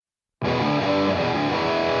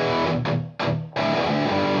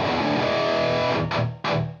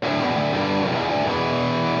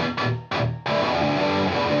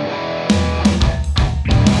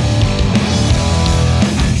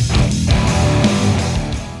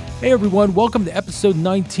Hey everyone, welcome to episode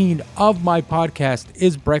 19 of my podcast,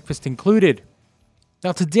 Is Breakfast Included?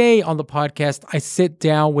 Now today on the podcast, I sit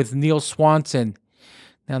down with Neil Swanson.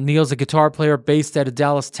 Now Neil's a guitar player based out of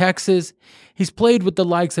Dallas, Texas. He's played with the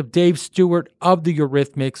likes of Dave Stewart of the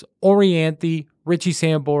Eurythmics, Orianthi, Richie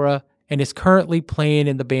Sambora, and is currently playing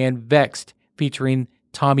in the band Vexed, featuring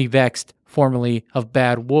Tommy Vexed, formerly of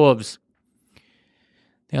Bad Wolves.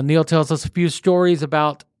 Now Neil tells us a few stories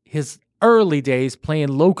about his early days playing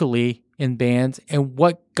locally in bands and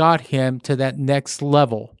what got him to that next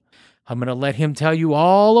level. I'm going to let him tell you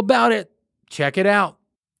all about it. Check it out.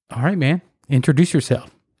 All right, man. Introduce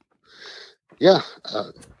yourself. Yeah,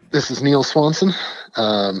 this is Neil Swanson,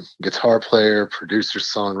 guitar player, producer,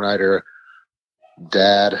 songwriter,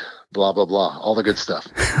 dad, blah, blah, blah, all the good stuff.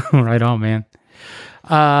 Right on, man.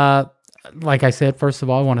 Like I said, first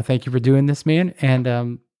of all, I want to thank you for doing this, man.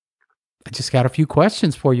 And I just got a few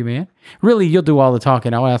questions for you, man. Really, you'll do all the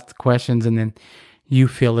talking. I'll ask the questions, and then you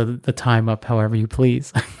fill the time up however you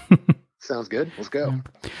please. Sounds good. Let's go.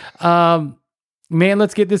 Man,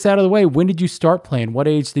 let's get this out of the way. When did you start playing? What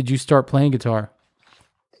age did you start playing guitar?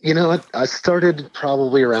 You know, I started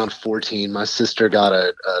probably around 14. My sister got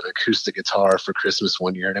an acoustic guitar for Christmas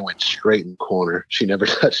one year, and it went straight in the corner. She never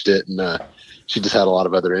touched it, and she just had a lot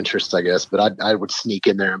of other interests, I guess. But I would sneak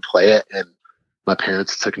in there and play it, and my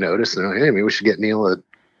parents took notice and, hey, maybe we should get Neil a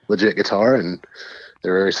legit guitar. And they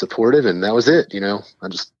were very supportive. And that was it. You know, I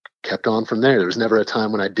just kept on from there. There was never a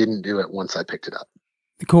time when I didn't do it once I picked it up.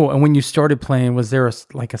 Cool. And when you started playing, was there a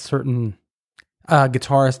certain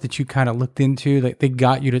guitarist that you kind of looked into that they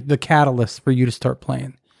got you to the catalyst for you to start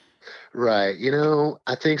playing? Right. You know,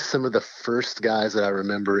 I think some of the first guys that I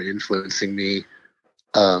remember influencing me,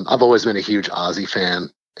 I've always been a huge Ozzy fan.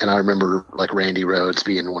 And I remember like Randy Rhoads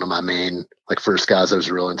being one of my main first guys I was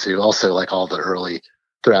real into. Also like all the early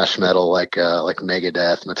thrash metal, like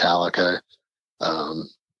Megadeth, Metallica,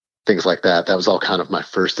 things like that. That was all kind of my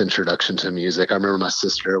first introduction to music. I remember my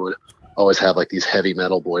sister would always have like these heavy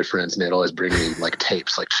metal boyfriends, and they'd always bring me like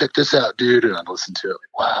tapes, like check this out, dude. And I'd listen to it.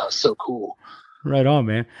 Like, wow, it's so cool. Right on,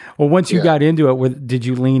 man. Well, once you got into it, did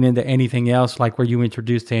you lean into anything else? Like, were you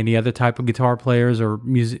introduced to any other type of guitar players or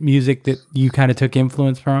music that you kind of took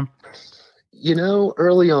influence from? You know,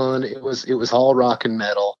 early on, it was all rock and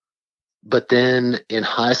metal. But then in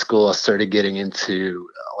high school, I started getting into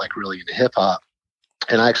really into hip hop,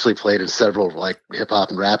 and I actually played in several like hip hop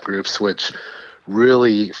and rap groups, which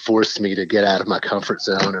really forced me to get out of my comfort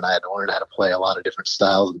zone, and I had to learn how to play a lot of different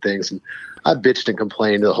styles and things. And I bitched and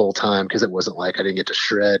complained the whole time because it wasn't like I didn't get to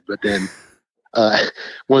shred. But then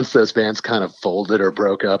once those bands kind of folded or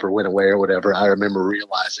broke up or went away or whatever, I remember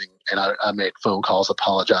realizing, and I made phone calls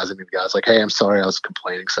apologizing to the guys like, hey, I'm sorry I was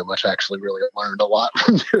complaining so much. I actually really learned a lot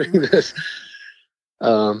from doing this.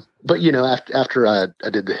 But, you know, after I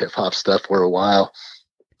did the hip hop stuff for a while,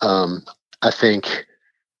 I think,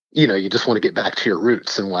 you know, you just want to get back to your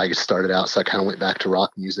roots and why you started out. So I kind of went back to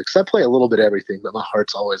rock music. So I play a little bit of everything, but my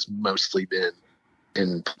heart's always mostly been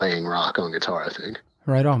in playing rock on guitar, I think.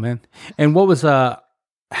 Right on, man. And what was,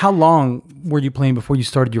 how long were you playing before you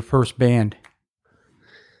started your first band?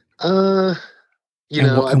 And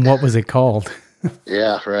what was it called?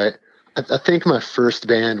 Yeah, right. I think my first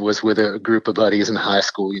band was with a group of buddies in high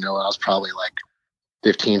school. You know, I was probably like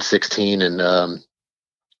 15, 16. And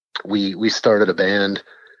we started a band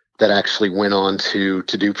that actually went on to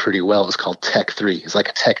do pretty well. It was called Tech 3. It's like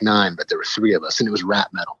a Tech 9, but there were three of us, and it was rap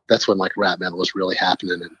metal. That's when like rap metal was really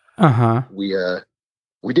happening. And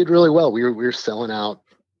we did really well. We were selling out,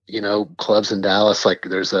 you know, clubs in Dallas. Like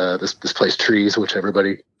there's this place Trees, which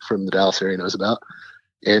everybody from the Dallas area knows about.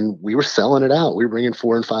 And we were selling it out. We were bringing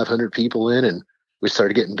 400 and 500 people in, and we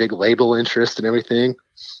started getting big label interest and everything.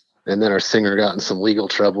 And then our singer got in some legal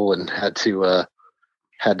trouble and had to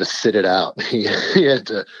sit it out. He had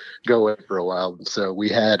to go away for a while. So we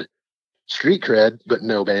had street cred, but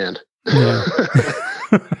no band. Yeah.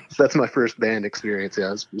 So that's my first band experience.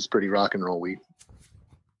 Yeah, it was pretty rock and roll. We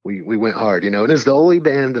went hard, you know, and it's the only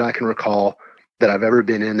band that I can recall that I've ever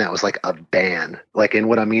been in that was like a band. Like, and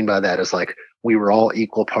what I mean by that is like, we were all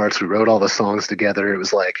equal parts. We wrote all the songs together. It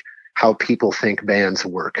was like how people think bands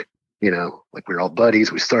work, you know, like we were all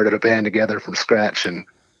buddies. We started a band together from scratch, and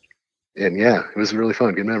yeah, it was really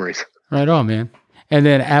fun. Good memories. Right on, man. And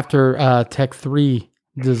then after Tech 3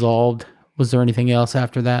 dissolved, was there anything else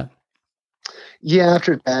after that? Yeah,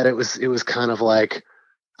 after that, it was kind of like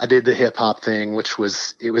I did the hip hop thing, which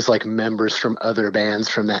was like members from other bands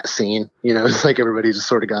from that scene. You know, it's like everybody just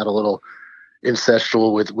sort of got a little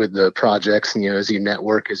incestual with the projects, and you know, as you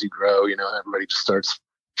network, as you grow, you know, everybody just starts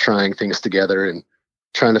trying things together. And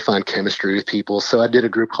trying to find chemistry with people. So I did a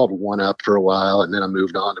group called One Up for a while, and then I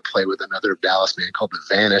moved on to play with another Dallas band called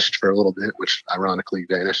The Vanished for a little bit, which ironically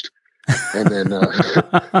vanished. And then,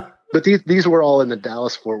 but these were all in the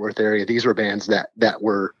Dallas Fort Worth area. These were bands that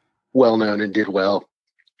were well known and did well.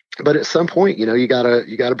 But at some point, you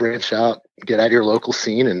gotta branch out, get out of your local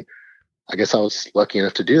scene, and I guess I was lucky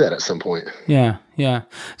enough to do that at some point. Yeah, yeah.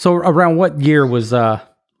 So around what year was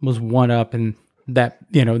One Up and that,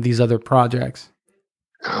 these other projects?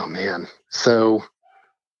 Oh man. So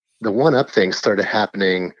the One Up thing started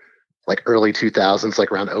happening like early 2000s,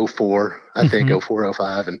 like around 04, I think 04,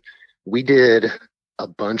 05. And we did a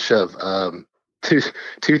bunch of,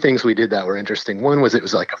 two things we did that were interesting. One was it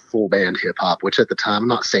was like a full band hip hop, which at the time, I'm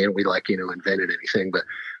not saying we invented anything, but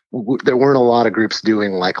there weren't a lot of groups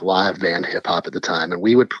doing like live band hip hop at the time. And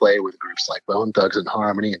we would play with groups like Bone Thugs and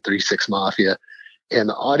Harmony and 3-6 Mafia. And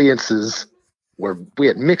the audiences we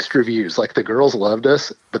had mixed reviews. Like the girls loved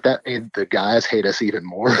us, but that made the guys hate us even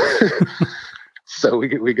more. So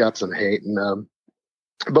we got some hate. And,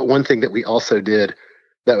 but one thing that we also did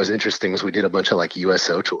that was interesting was we did a bunch of like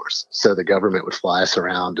USO tours. So the government would fly us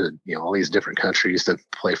around to, all these different countries to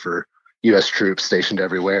play for US troops stationed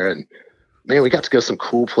everywhere. And man, we got to go some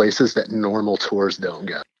cool places that normal tours don't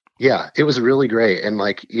go. Yeah, it was really great. And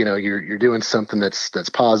like, you're doing something that's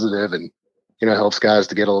positive and, helps guys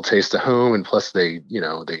to get a little taste of home. And plus they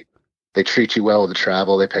treat you well with the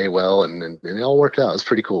travel, they pay well, and it all worked out. It was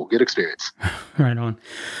pretty cool. Good experience. Right on.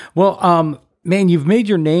 Well, man, you've made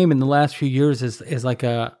your name in the last few years as like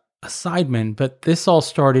a sideman, but this all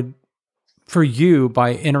started for you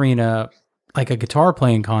by entering a guitar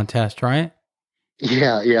playing contest, right?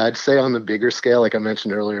 Yeah. I'd say on the bigger scale, like I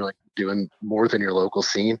mentioned earlier, like doing more than your local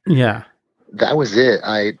scene. Yeah. That was it.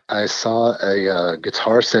 I saw a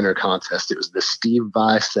Guitar Center contest. It was the Steve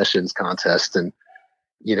Vai Sessions contest, and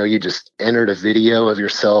you just entered a video of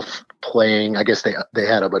yourself playing. I guess they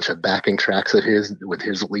had a bunch of backing tracks of his with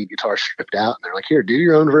his lead guitar stripped out, and they're like, "Here, do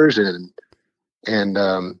your own version." And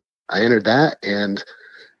I entered that, and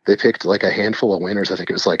they picked like a handful of winners. I think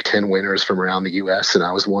it was like 10 winners from around the U.S., and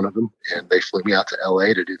I was one of them. And they flew me out to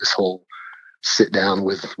L.A. to do this whole sit down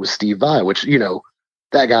with Steve Vai, which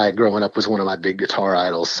that guy growing up was one of my big guitar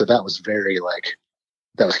idols. So that was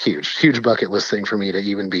that was huge bucket list thing for me to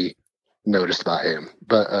even be noticed by him.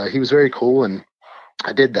 But he was very cool, and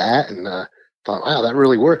I did that and thought, wow, that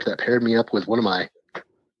really worked. That paired me up with one of my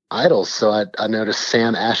idols. So I noticed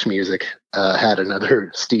Sam Ash Music had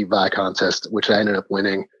another Steve Vai contest, which I ended up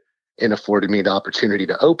winning, and afforded me the opportunity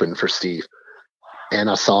to open for Steve. And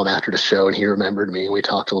I saw him after the show, and he remembered me, and we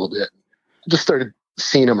talked a little bit. I just started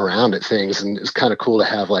seeing him around at things, and it was kind of cool to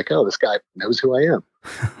have like, oh, this guy knows who I am.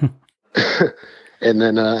 And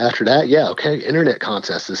then after that, internet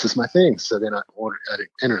contest, this is my thing. So then I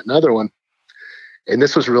entered another one, and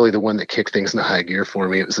this was really the one that kicked things into high gear for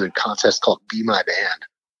me. It was a contest called Be My Band,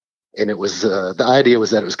 and it was the idea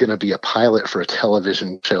was that it was going to be a pilot for a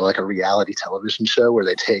television show, like a reality television show, where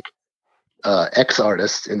they take ex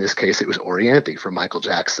artists. In this case, it was Orianthi from Michael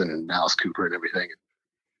Jackson and Alice Cooper and everything.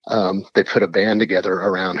 They put a band together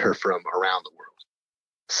around her from around the world.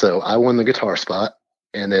 So I won the guitar spot,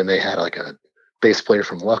 and then they had like a bass player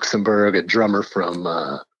from Luxembourg, a drummer from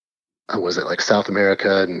was it like South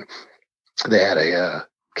America, and they had a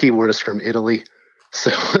keyboardist from Italy.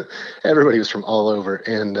 So everybody was from all over,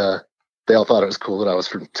 and they all thought it was cool that I was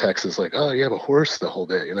from Texas. Like, oh, you have a horse the whole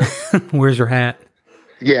day, Where's your hat?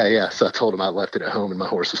 Yeah. So I told them I left it at home, and my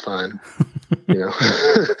horse was fine.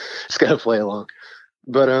 Just gotta play along.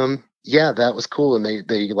 But that was cool, and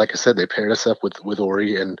they like I said, they paired us up with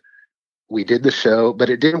Ori, and we did the show, but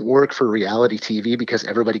it didn't work for reality TV because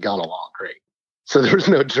everybody got along great. So there was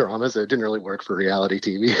no drama, so it didn't really work for reality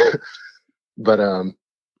TV. But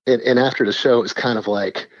and after the show, it was kind of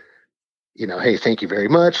like, hey, thank you very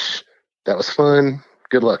much. That was fun.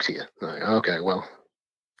 Good luck to you. I'm like, okay, well,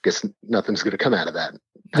 guess nothing's going to come out of that.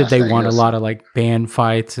 Did they want a lot of like band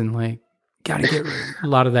fights and like gotta get a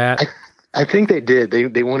lot of that? I think they did.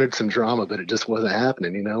 They wanted some drama, but it just wasn't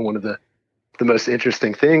happening. One of the most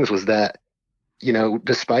interesting things was that,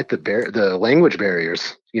 despite the language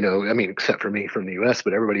barriers, except for me from the US,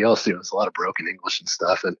 but everybody else, it's a lot of broken English and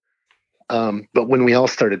stuff. And but when we all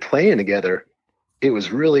started playing together, it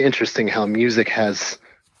was really interesting how music has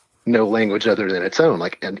no language other than its own.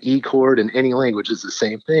 Like an E chord in any language is the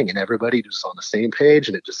same thing, and everybody was on the same page,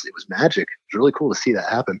 and it was magic. It was really cool to see that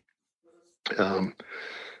happen.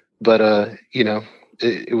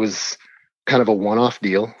 It was kind of a one-off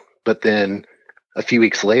deal. But then a few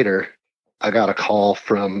weeks later, I got a call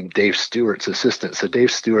from Dave Stewart's assistant. So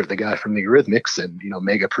Dave Stewart, the guy from the Eurythmics and,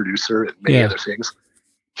 mega producer and many other things,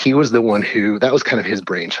 he was the one that was kind of his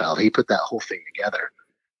brainchild. He put that whole thing together.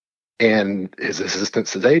 And his assistant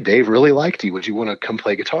says, "Hey, Dave really liked you. Would you want to come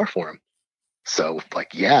play guitar for him?" So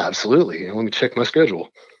like, yeah, absolutely. And let me check my schedule.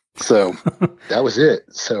 So that was it.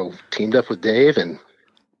 So teamed up with Dave and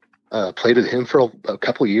played with him for a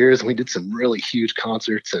couple of years. And we did some really huge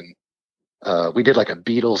concerts. And we did like a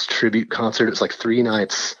Beatles tribute concert. It was like 3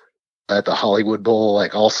 nights at the Hollywood Bowl,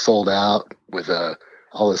 like all sold out with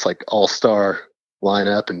all this like all-star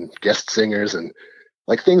lineup and guest singers and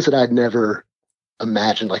like things that I'd never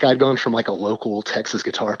imagined. Like I'd gone from like a local Texas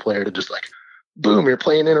guitar player to just like, boom, you're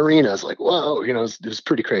playing in arenas. Like, whoa, it was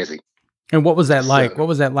pretty crazy. And what was that like? What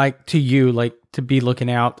was that like to you? Like to be looking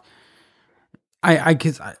out? I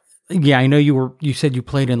know you said you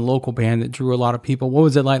played in a local band that drew a lot of people. What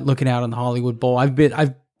was it like looking out on the Hollywood Bowl? I've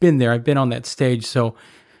been there. I've been on that stage. So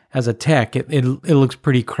as a tech, it looks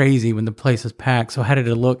pretty crazy when the place is packed. So how did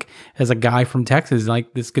it look as a guy from Texas,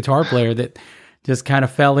 like this guitar player that just kind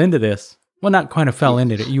of fell into this? Well, not kind of fell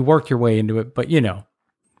into it. You worked your way into it, but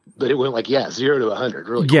But it went like, 0 to 100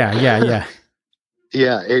 really quick. Yeah.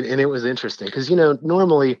 Yeah, and it was interesting because,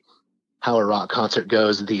 normally how a rock concert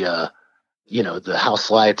goes, the house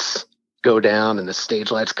lights go down and the stage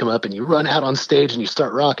lights come up and you run out on stage and you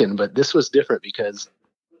start rocking. But this was different because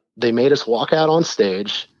they made us walk out on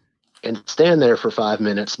stage and stand there for 5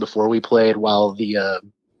 minutes before we played while the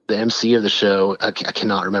MC of the show, I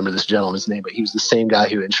cannot remember this gentleman's name, but he was the same guy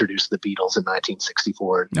who introduced the Beatles in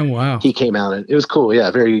 1964. Oh, wow. He came out and it was cool.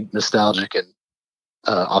 Yeah, very nostalgic and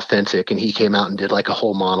authentic. And he came out and did like a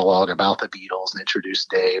whole monologue about the Beatles and introduced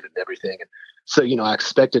Dave and everything. And so, I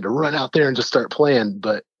expected to run out there and just start playing,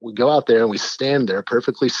 but we go out there and we stand there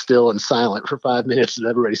perfectly still and silent for 5 minutes and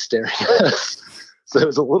everybody's staring at us. So it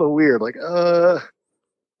was a little weird, like,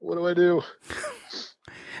 what do I do?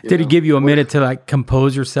 Did he give you a minute to like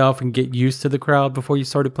compose yourself and get used to the crowd before you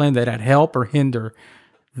started playing? Did that help or hinder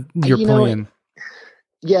your playing?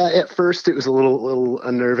 Yeah, at first it was a little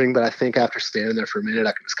unnerving, but I think after standing there for a minute,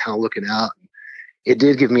 I was kind of looking out. It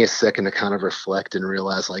did give me a second to kind of reflect and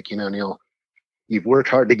realize, like, Neil, you've worked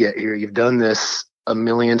hard to get here. You've done this a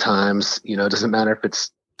million times. It doesn't matter if it's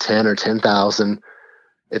 10 or 10,000.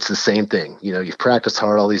 It's the same thing. You've practiced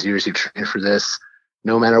hard all these years. You've trained for this.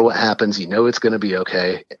 No matter what happens, it's going to be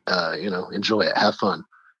okay. Enjoy it, have fun.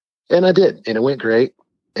 And I did, and it went great.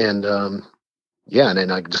 And and then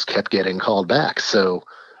I just kept getting called back. So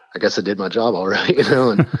I guess I did my job all right,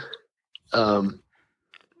 And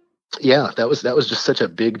that was just such a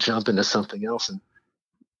big jump into something else.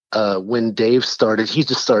 And when Dave started, he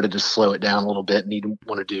just started to slow it down a little bit, and he didn't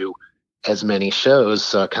want to do as many shows.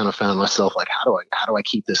 So I kind of found myself like, how do I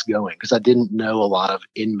keep this going? Because I didn't know a lot of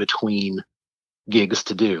in between gigs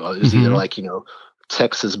to do. It was either like,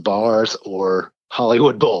 Texas bars or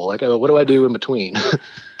Hollywood Bowl. Like, what do I do in between?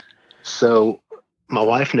 So my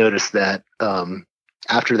wife noticed that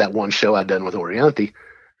after that one show I'd done with Orianthi,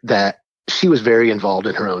 that she was very involved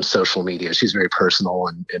in her own social media. She's very personal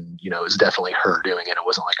and it was definitely her doing it. It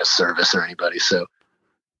wasn't like a service or anybody. So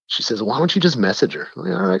she says, "Why don't you just message her?" I'm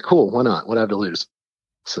like, all right, cool. Why not? What do I have to lose?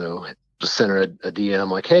 So I just sent her a DM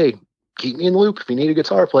like, "Hey, keep me in the loop if you need a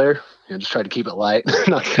guitar player." Just try to keep it light,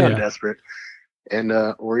 not kind of desperate. And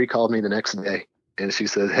Ori called me the next day and she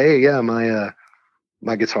said, "Hey, yeah,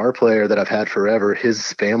 my guitar player that I've had forever,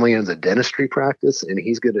 his family owns a dentistry practice and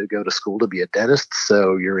he's going to go to school to be a dentist.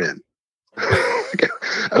 So you're in."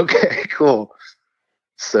 Okay, cool.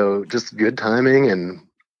 So just good timing. And,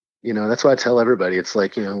 that's why I tell everybody, it's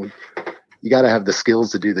like, you got to have the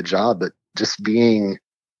skills to do the job, but just being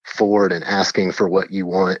forward and asking for what you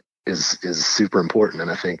want is super important.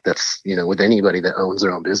 And I think that's, with anybody that owns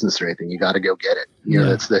their own business or anything, you got to go get it.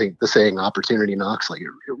 That's the saying, opportunity knocks. Like it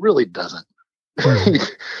really doesn't.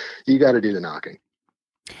 You got to do the knocking.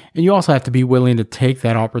 And you also have to be willing to take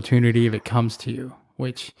that opportunity if it comes to you,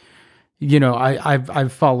 which,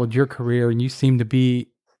 I've followed your career and you seem to be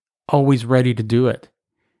always ready to do it.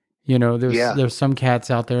 There's some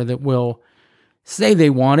cats out there that will say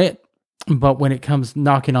they want it, but when it comes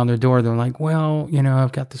knocking on their door, they're like, well,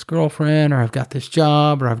 I've got this girlfriend or I've got this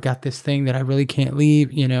job or I've got this thing that I really can't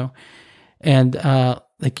leave, and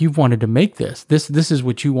like you've wanted to make this is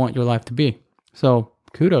what you want your life to be. So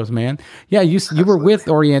kudos, man. Yeah. You were with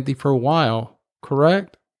Orianthi for a while,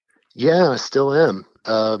 correct? Yeah, I still am.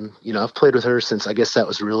 I've played with her since, I guess that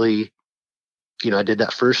was really, I did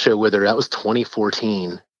that first show with her. That was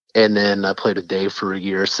 2014. And then I played with Dave for a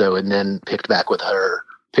year or so and then picked back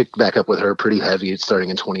up with her pretty heavy starting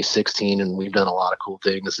in 2016. And we've done a lot of cool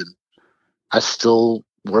things. And I still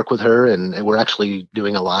work with her and we're actually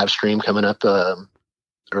doing a live stream coming up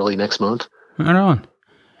early next month. Right on.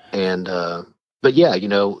 And but yeah,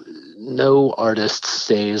 no artist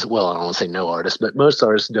stays. Well, I don't want to say no artist, but most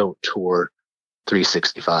artists don't tour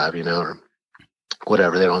 365, or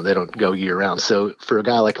whatever. They don't go year round. So for a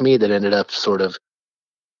guy like me that ended up sort of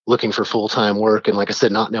looking for full-time work, and like I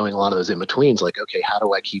said, not knowing a lot of those in betweens, like, okay, how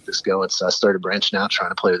do I keep this going? So I started branching out, trying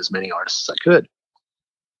to play with as many artists as I could.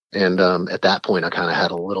 And at that point, I kind of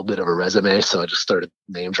had a little bit of a resume, so I just started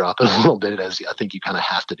name dropping a little bit, as I think you kind of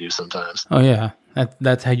have to do sometimes. Oh yeah,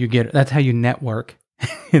 that's how you that's how you network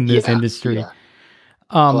in this industry. Yeah.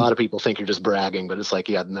 A lot of people think you're just bragging, but it's like,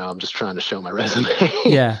 yeah, no, I'm just trying to show my resume.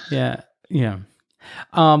 yeah.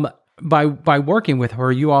 By working with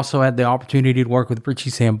her, you also had the opportunity to work with Richie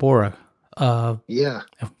Sambora. Of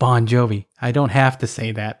Bon Jovi. I don't have to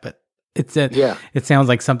say that, but it sounds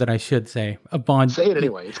like something I should say. Say it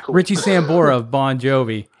anyway. It's cool. Richie Sambora of Bon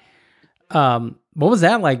Jovi. What was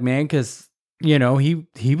that like, man? Because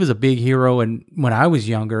he was a big hero, and when I was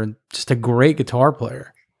younger, and just a great guitar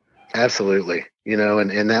player. Absolutely,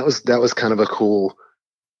 and that was kind of a cool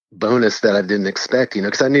bonus that I didn't expect,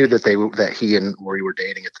 because I knew that he and Ori were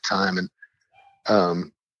dating at the time,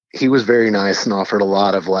 and he was very nice and offered a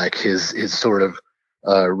lot of like his sort of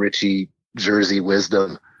Richie Jersey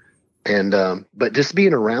wisdom. And but just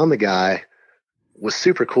being around the guy was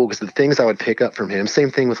super cool, because the things I would pick up from him,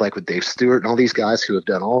 same thing with Dave Stewart and all these guys who have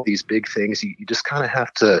done all these big things. You just kind of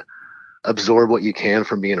have to absorb what you can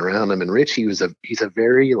from being around him. And Rich, he's a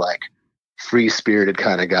very like free spirited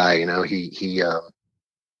kind of guy. He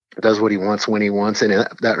does what he wants when he wants, and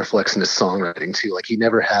that reflects in his songwriting too. Like, he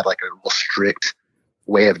never had like a real strict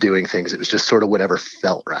way of doing things. It was just sort of whatever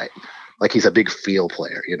felt right. Like, he's a big feel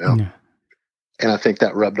player, Yeah. And I think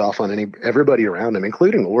that rubbed off on everybody around him,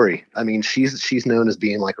 including Ori. I mean, she's known as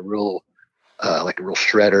being like a real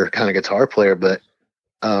shredder kind of guitar player, but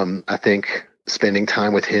I think spending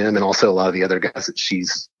time with him, and also a lot of the other guys that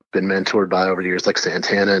she's been mentored by over the years, like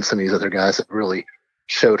Santana and some of these other guys, that really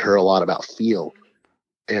showed her a lot about feel.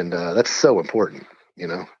 And that's so important,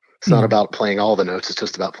 It's not about playing all the notes; it's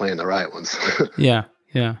just about playing the right ones. Yeah.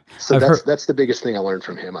 So that's the biggest thing I learned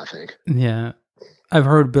from him, I think. Yeah. I've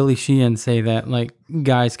heard Billy Sheehan say that, like,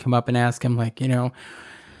 guys come up and ask him, like,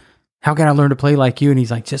 how can I learn to play like you? And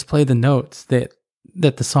he's like, just play the notes that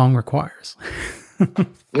the song requires.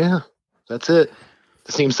 Yeah, that's it.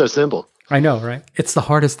 It seems so simple. I know, right? It's the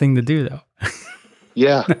hardest thing to do, though.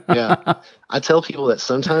 Yeah. I tell people that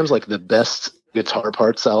sometimes, like, the best guitar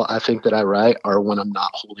parts I think that I write are when I'm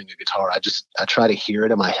not holding a guitar. I try to hear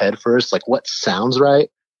it in my head first, like what sounds right,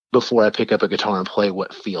 before I pick up a guitar and play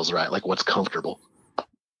what feels right, like what's comfortable.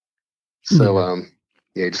 So,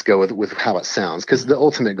 just go with how it sounds, because the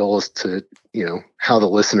ultimate goal is to, how the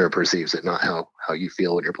listener perceives it, not how you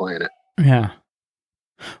feel when you're playing it. Yeah.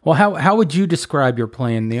 Well, how would you describe your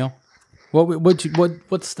playing, Neil?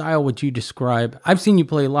 What style would you describe? I've seen you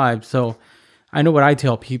play live, so I know what I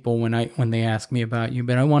tell people when they ask me about you,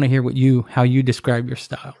 but I want to hear how you describe your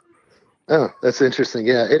style. Oh, that's interesting.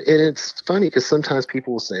 Yeah, it's funny, because sometimes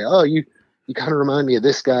people will say, "Oh, you kind of remind me of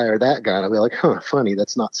this guy or that guy." And I'll be like, "Huh, funny.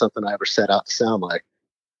 That's not something I ever set out to sound like."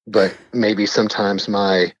 But maybe sometimes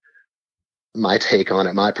my take on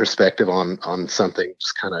it, my perspective on something,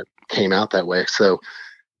 just kind of came out that way. So,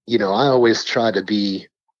 I always try to be,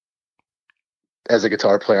 as a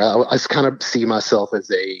guitar player, I kind of see myself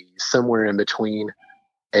as somewhere in between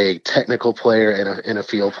a technical player and a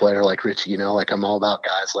field player, like Richie. Like, I'm all about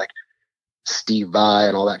guys like Steve Vai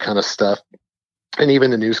and all that kind of stuff. And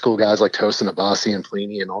even the new school guys like Tosin Abasi and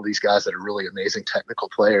Plini and all these guys that are really amazing technical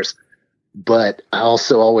players. But I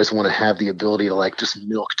also always want to have the ability to like just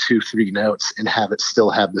milk 2-3 notes and have it still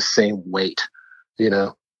have the same weight,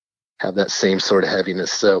 have that same sort of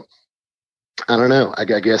heaviness. So I don't know. I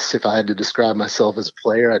guess if I had to describe myself as a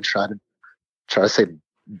player, I'd try to say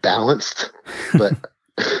balanced, but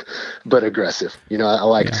but aggressive.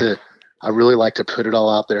 I really like to put it all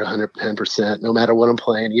out there 110%, no matter what I'm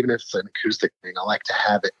playing, even if it's an acoustic thing. I like to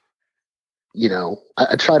have it,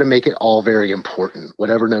 I try to make it all very important.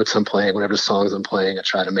 Whatever notes I'm playing, whatever songs I'm playing, I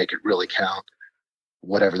try to make it really count,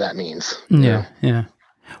 whatever that means. Yeah.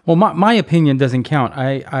 Well, my opinion doesn't count.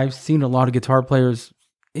 I've seen a lot of guitar players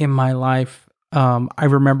in my life. I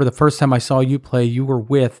remember the first time I saw you play, you were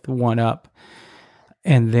with One Up.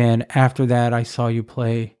 And then after that, I saw you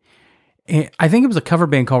play, I think it was a cover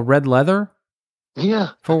band called Red Leather.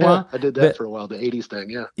 Yeah. For a while. I did that for a while, the 80s thing,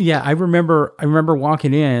 yeah. Yeah, I remember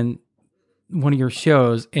walking in one of your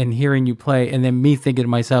shows and hearing you play, and then me thinking to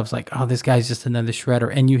myself, like, oh, this guy's just another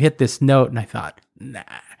shredder. And you hit this note, and I thought, nah,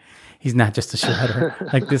 he's not just a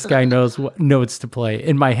shredder. Like, this guy knows what notes to play.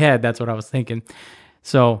 In my head, that's what I was thinking.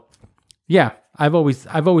 So, yeah, I've always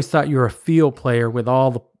thought you're a feel player with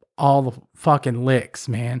all all the fucking licks,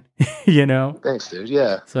 man. You know? Thanks, dude.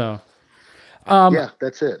 Yeah. So, Yeah,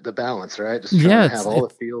 that's it. The balance, right? Just trying to have all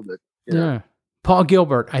the feel, but yeah. Paul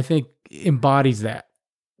Gilbert, I think, embodies that.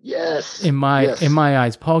 Yes. In my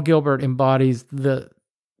eyes, Paul Gilbert embodies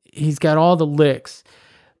he's got all the licks,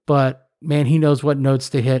 but man, he knows what notes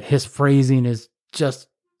to hit. His phrasing is just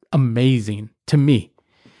amazing to me.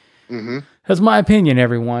 Mm-hmm. That's my opinion,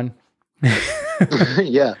 everyone.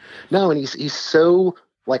 Yeah. No, and he's so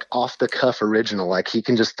like off the cuff original. Like he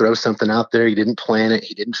can just throw something out there. He didn't plan it.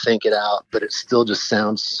 He didn't think it out, but it still just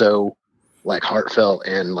sounds so like heartfelt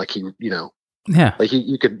and like he, yeah, like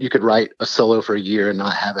you could write a solo for a year and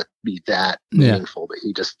not have it be that meaningful, but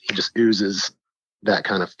he just oozes that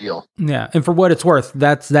kind of feel. Yeah, and for what it's worth,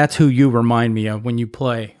 that's who you remind me of when you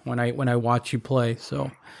play, when I watch you play.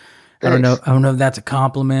 So Thanks. I don't know if that's a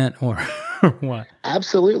compliment or what.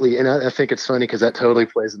 Absolutely, and I think it's funny because that totally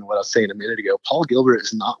plays into what I was saying a minute ago. Paul Gilbert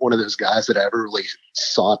is not one of those guys that I ever really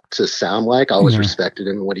sought to sound like. I always respected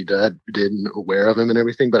him and what he did and aware of him and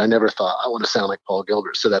everything, but I never thought I want to sound like Paul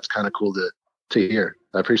Gilbert. So that's kind of cool to hear.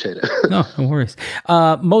 I appreciate it. No worries.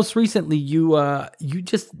 Most recently, you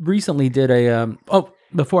just recently did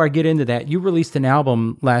before I get into that, you released an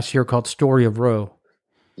album last year called Story of Roe.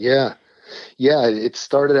 Yeah. It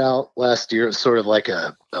started out last year. It was sort of like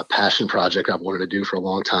a passion project I've wanted to do for a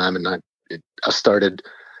long time. And I started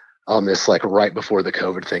on this like right before the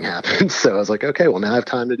COVID thing happened. So I was like, okay, well now I have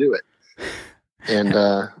time to do it. And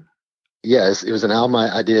it was an album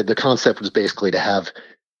I did. The concept was basically to have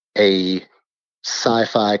a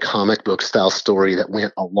sci-fi comic book style story that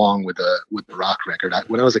went along with the rock record.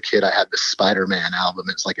 When I was a kid, I had this Spider-Man album.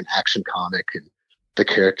 It's like an action comic, and the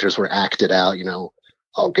characters were acted out.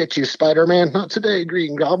 I'll get you, Spider-Man. Not today,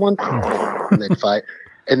 Green Goblin. And they'd fight,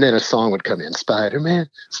 and then a song would come in, Spider-Man,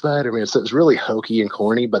 Spider-Man. So it was really hokey and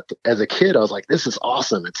corny. But as a kid, I was like, this is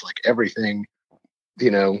awesome. It's like everything,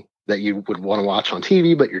 that you would want to watch on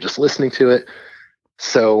TV, but you're just listening to it.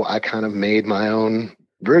 So I kind of made my own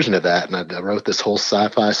version of that, and I wrote this whole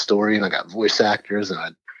sci-fi story, and I got voice actors, and I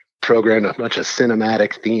programmed a bunch of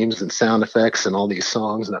cinematic themes and sound effects and all these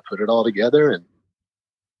songs, and I put it all together, and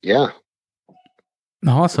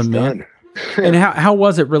awesome, man. And how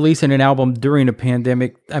was it releasing an album during a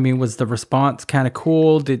pandemic? I mean, was the response kind of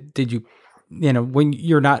cool? Did you when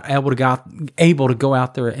you're not able to go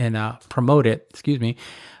out there and promote it, excuse me,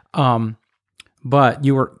 but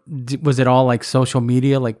was it all like social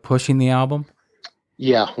media, like pushing the album?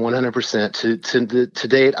 Yeah, 100%. To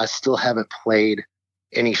date, I still haven't played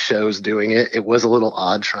any shows doing it. It was a little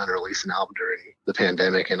odd trying to release an album during the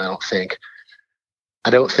pandemic, and I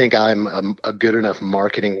don't think I'm a good enough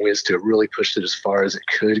marketing whiz to really push it as far as it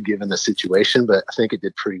could given the situation, but I think it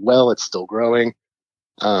did pretty well. It's still growing.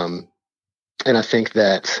 And I think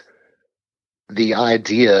that the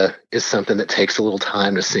idea is something that takes a little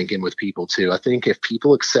time to sink in with people too. I think if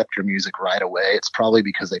people accept your music right away, it's probably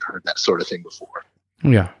because they've heard that sort of thing before.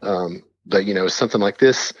 Yeah. But something like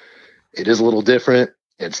this, it is a little different.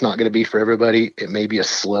 It's not going to be for everybody. It may be a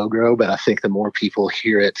slow grow, but I think the more people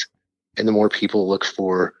hear it and the more people look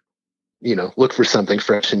for something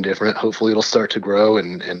fresh and different, hopefully it'll start to grow.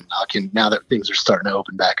 And I can, now that things are starting to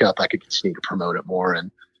open back up, I could continue to promote it more. And,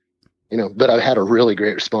 but I've had a really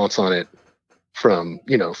great response on it from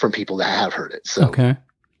people that have heard it. So, okay.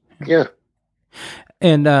 Yeah.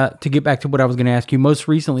 And to get back to what I was going to ask you, most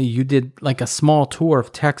recently you did like a small tour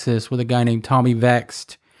of Texas with a guy named Tommy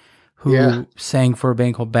Vext, who sang for a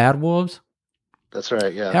band called Bad Wolves. That's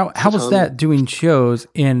right. Yeah. How was that doing shows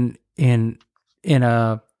in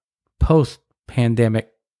a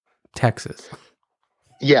post-pandemic Texas?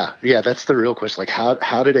 Yeah. That's the real question. Like,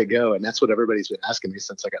 how did it go? And that's what everybody's been asking me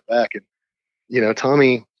since I got back. And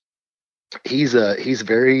Tommy, he's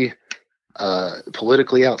very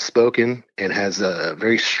politically outspoken and has a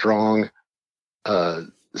very strong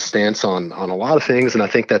stance on a lot of things, and I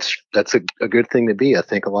think that's a good thing to be. I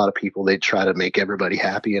think a lot of people, they try to make everybody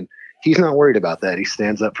happy, and he's not worried about that. He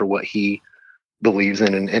stands up for what he believes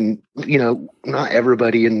in, and not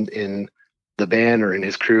everybody in the band or in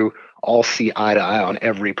his crew all see eye to eye on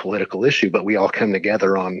every political issue, but we all come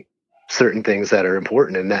together on certain things that are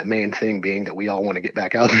important, and that main thing being that we all want to get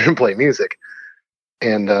back out there and play music.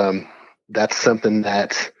 And that's something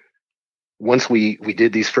that once we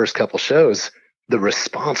did these first couple shows, the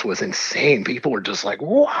response was insane. People were just like,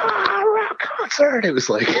 wow, rock concert. It was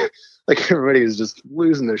like everybody was just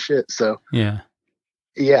losing their shit. So yeah,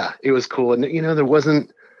 it was cool. And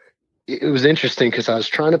it was interesting because I was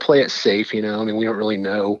trying to play it safe. We don't really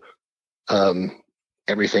know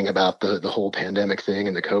everything about the whole pandemic thing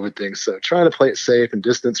and the COVID thing. So trying to play it safe and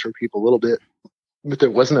distance from people a little bit, but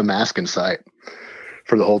there wasn't a mask in sight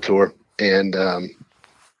for the whole tour. And,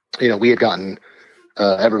 we had gotten,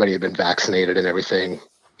 everybody had been vaccinated and everything,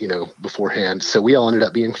 beforehand. So we all ended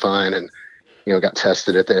up being fine and, got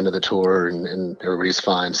tested at the end of the tour and everybody's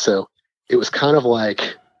fine. So it was kind of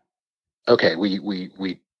like, okay,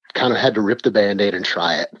 we kind of had to rip the Band-Aid and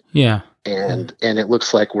try it. Yeah. And it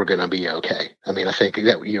looks like we're going to be okay. I mean, I think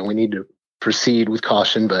that, we need to proceed with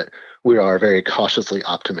caution, but we are very cautiously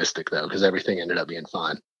optimistic though, because everything ended up being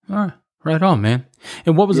fine. All right. Right on, man.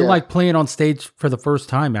 And what was it like playing on stage for the first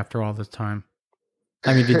time after all this time?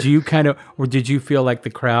 I mean, did you or did you feel like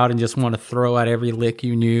the crowd and just want to throw out every lick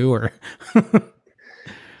you knew, or?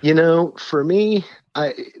 For me,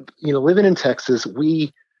 living in Texas,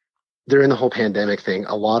 during the whole pandemic thing,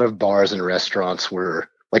 a lot of bars and restaurants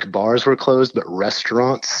bars were closed, but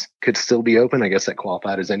restaurants could still be open. I guess that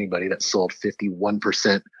qualified as anybody that sold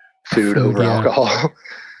 51% food over alcohol.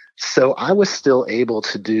 So I was still able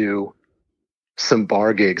to do some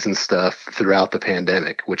bar gigs and stuff throughout the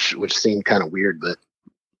pandemic, which seemed kind of weird, but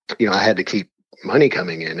I had to keep money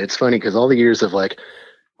coming in. It's funny because all the years of like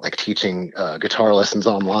teaching guitar lessons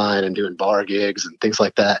online and doing bar gigs and things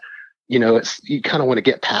like that, you kind of want to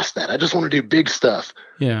get past that. I just want to do big stuff.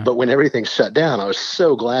 Yeah. But when everything shut down, I was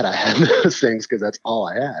so glad I had those things because that's all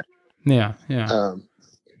I had. Yeah. Yeah.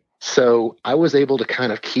 So I was able to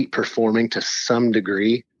kind of keep performing to some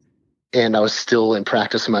degree. And I was still in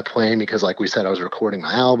practice of my playing because, like we said, I was recording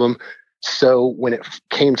my album. So when it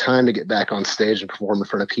came time to get back on stage and perform in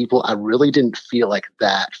front of people, I really didn't feel like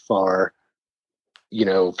that far,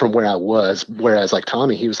 from where I was. Whereas like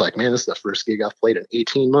Tommy, he was like, man, this is the first gig I've played in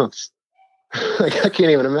 18 months. Like, I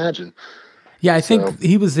can't even imagine. Yeah, I think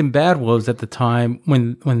he was in Bad Wolves at the time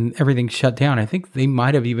when everything shut down. I think they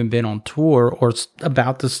might have even been on tour or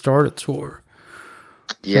about to start a tour.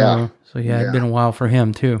 Yeah. So it'd been a while for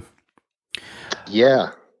him too.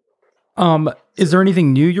 Yeah. Is there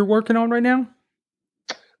anything new you're working on right now?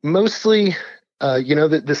 Mostly,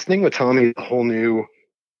 this thing with Tommy is a whole new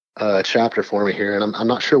chapter for me here, and I'm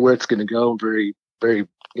not sure where it's going to go. I'm very, very,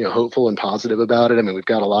 hopeful and positive about it. I mean, we've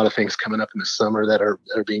got a lot of things coming up in the summer that are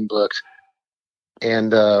being booked,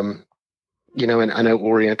 and and I know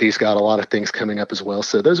Oriente's got a lot of things coming up as well.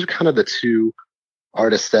 So those are kind of the two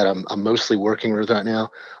artists that I'm mostly working with right now.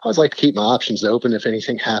 I always like to keep my options open if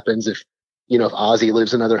anything happens. If Ozzy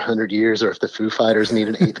lives another 100 years, or if the Foo Fighters need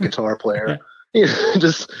an 8th guitar player,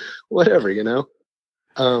 just whatever,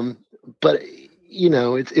 But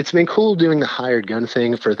it's been cool doing the hired gun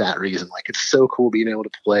thing for that reason. Like, it's so cool being able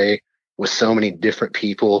to play with so many different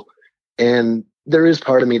people. And there is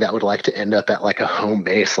part of me that would like to end up at like a home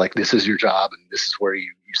base, like this is your job and this is where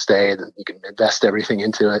you stay, and you can invest everything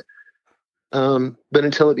into it. But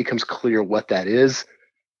until it becomes clear what that is,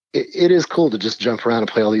 it is cool to just jump around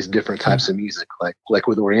and play all these different types of music. Like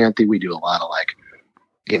with Oriente, we do a lot of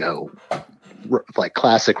like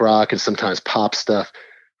classic rock and sometimes pop stuff.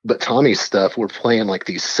 But Tommy's stuff, we're playing like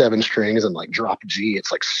these 7 strings and like drop G.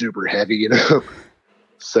 It's like super heavy,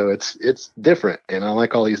 So it's different, and I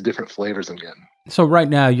like all these different flavors I'm getting. So right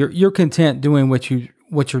now you're content doing what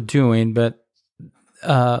you're doing, but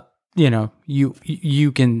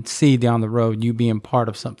you can see down the road you being part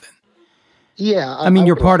of something. Yeah, I mean,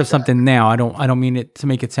 you're part of something now. I don't mean it to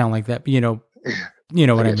make it sound like that, but you know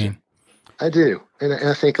what I mean. I do, and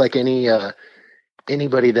I think like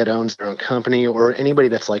anybody that owns their own company, or anybody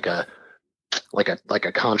that's like a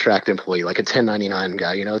contract employee, like a 1099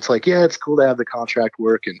 guy, it's like, yeah, it's cool to have the contract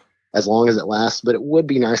work and as long as it lasts, but it would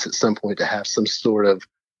be nice at some point to have some sort of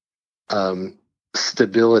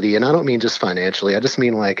stability. And I don't mean just financially. I just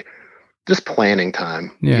mean like just planning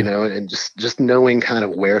time, and just knowing kind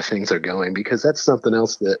of where things are going, because that's something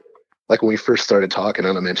else that, like when we first started talking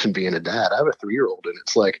and I mentioned being a dad, I have a 3-year-old, and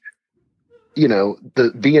it's like,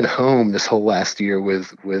 the being home this whole last year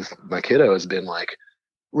with my kiddo has been like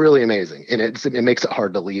really amazing, and it makes it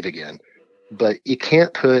hard to leave again. But you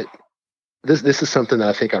can't put this is something that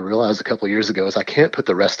I think I realized a couple of years ago, is I can't put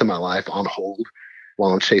the rest of my life on hold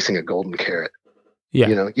while I'm chasing a golden carrot.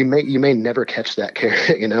 Yeah. You may never catch that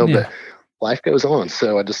carrot, but life goes on.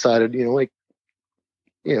 So I decided, we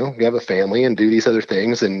have a family and do these other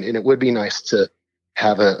things, and it would be nice to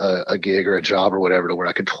have a gig or a job or whatever, to where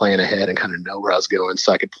I could plan ahead and kind of know where I was going,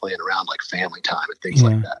 so I could plan around like family time and things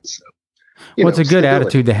like that. So, it's a good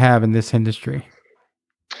attitude to have in this industry.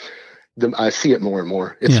 I see it more and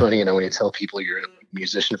more. It's funny, when you tell people you're a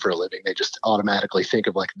musician for a living, they just automatically think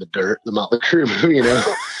of like The Dirt, the Motley Crue movie,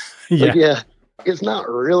 It's not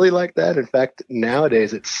really like that. In fact,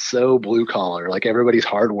 nowadays it's so blue collar. Like, everybody's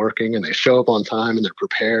hardworking and they show up on time and they're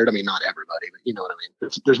prepared. I mean, not everybody, but you know what I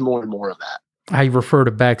mean? There's more and more of that. I refer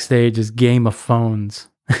to backstage as Game of Phones.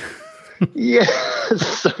 Yeah, it's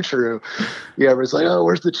so true. Yeah, everyone's like, "Oh,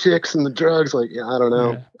 where's the chicks and the drugs?" Like, yeah, I don't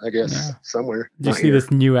know. Yeah. I guess Yeah. somewhere. Did you Not see here.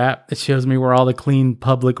 this new app that shows me where all the clean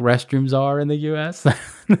public restrooms are in the U.S.?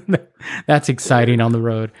 That's exciting on the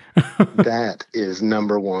road. That is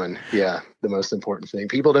number one. Yeah, the most important thing.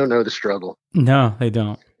 People don't know the struggle. No, they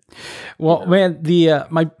don't. Well, man,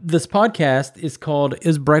 this podcast is called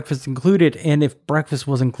 "Is Breakfast Included?" And if breakfast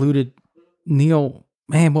was included, Neil,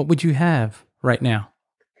 man, what would you have right now?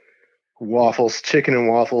 Waffles, chicken and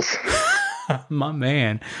waffles. My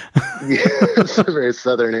man. Yeah, it's a very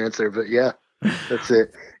southern answer, but yeah, that's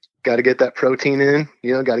it. Got to get that protein in.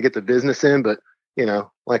 Got to get the business in, but I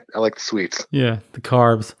like the sweets. Yeah, the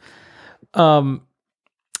carbs.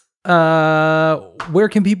 Where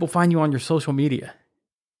can people find you on your social media?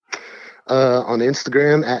 On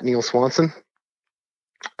Instagram at Neil Swanson.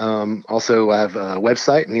 Also, I have a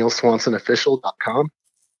website, neilswansonofficial.com.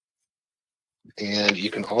 And you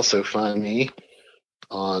can also find me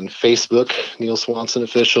on Facebook, Neil Swanson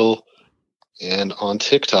Official, and on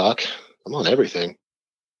TikTok. I'm on everything.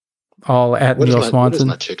 All at Neil Swanson? What is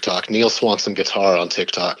my TikTok? Neil Swanson Guitar on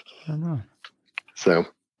TikTok. I don't know. So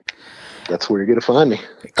that's where you're going to find me.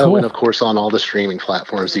 Cool. Oh, and of course, on all the streaming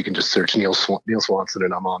platforms, you can just search Neil Swanson,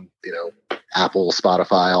 and I'm on, Apple,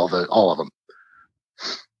 Spotify, all of them.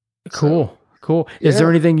 Cool. So, cool. Is there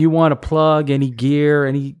anything you want to plug? Any gear?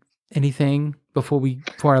 Anything before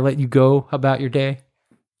I let you go about your day?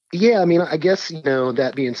 Yeah, I mean, I guess,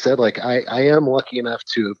 that being said, like I am lucky enough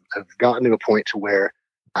to have gotten to a point to where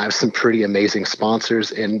I have some pretty amazing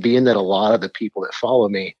sponsors, and being that a lot of the people that follow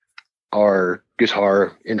me are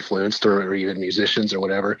guitar influenced or even musicians or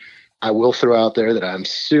whatever, I will throw out there that I'm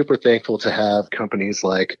super thankful to have companies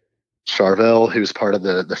like Charvel, who's part of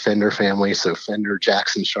the Fender family. So Fender,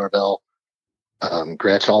 Jackson, Charvel,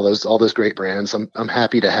 Gretsch, all those great brands. I'm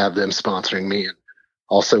happy to have them sponsoring me, and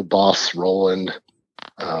also Boss, Roland,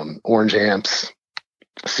 Orange Amps,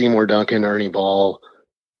 Seymour Duncan, Ernie Ball,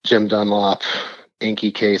 Jim Dunlop,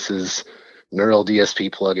 Inky Cases, Neural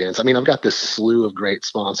DSP plugins. I mean, I've got this slew of great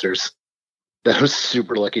sponsors that I'm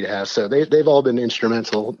super lucky to have. So they've all been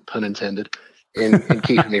instrumental, pun intended, in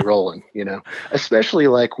keeping me rolling. Especially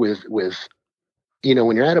like with when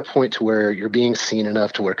you're at a point to where you're being seen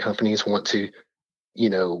enough to where companies want to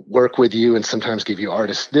work with you and sometimes give you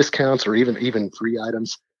artist discounts or even free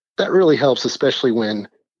items. That really helps, especially when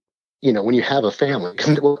you have a family.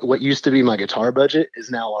 What used to be my guitar budget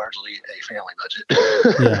is now largely a family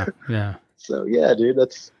budget. Yeah. So yeah, dude,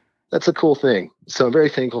 that's a cool thing. So I'm very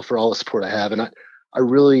thankful for all the support I have, and I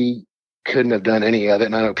really couldn't have done any of it.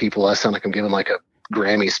 And I know I sound like I'm giving like a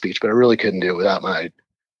Grammy speech, but I really couldn't do it without my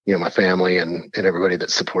family and everybody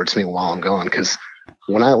that supports me while I'm gone. Because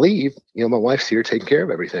when I leave, my wife's here taking care of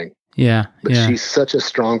everything. Yeah. But she's such a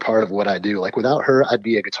strong part of what I do. Like without her, I'd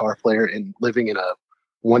be a guitar player and living in a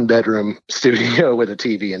 1-bedroom studio with a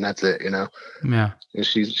TV, and that's it, Yeah. And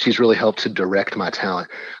she's really helped to direct my talent.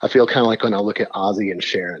 I feel kind of like when I look at Ozzy and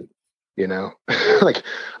Sharon, like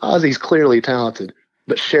Ozzy's clearly talented,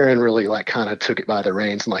 but Sharon really like kind of took it by the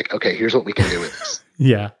reins and like, okay, here's what we can do with this.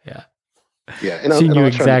 Yeah. And she knew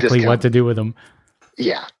exactly what to do with them.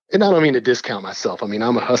 Yeah. And I don't mean to discount myself. I mean,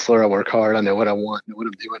 I'm a hustler. I work hard. I know what I want and what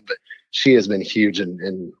I'm doing, but she has been huge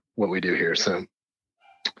in what we do here. So.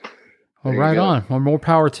 Well, right on. Well, more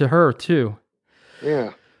power to her too.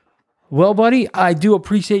 Yeah. Well, buddy, I do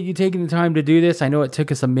appreciate you taking the time to do this. I know it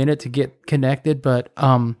took us a minute to get connected, but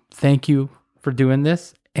thank you for doing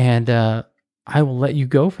this. And I will let you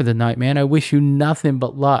go for the night, man. I wish you nothing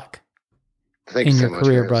but luck in your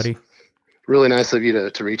career, buddy. Really nice of you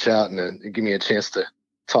to reach out and give me a chance to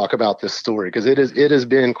talk about this story, because it has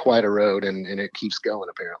been quite a road, and it keeps going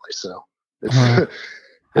apparently. So it's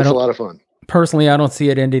it's a lot of fun. Personally, I don't see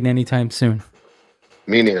it ending anytime soon.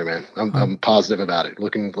 Me neither, man. I'm positive about it.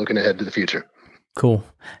 Looking ahead to the future. Cool.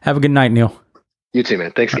 Have a good night, Neil. You too,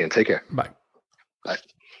 man. Thanks again. Take care. Bye. Bye.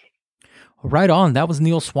 Right on. That was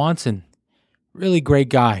Neil Swanson. Really great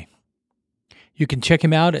guy. You can check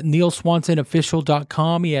him out at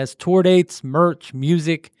neilswansonofficial.com. He has tour dates, merch,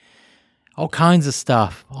 music, all kinds of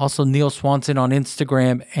stuff. Also, Neil Swanson on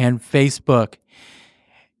Instagram and Facebook.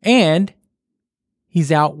 And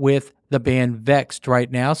he's out with the band Vexed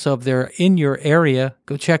right now. So if they're in your area,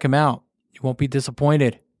 go check him out. You won't be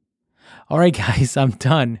disappointed. All right, guys, I'm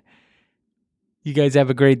done. You guys have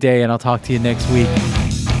a great day, and I'll talk to you next week.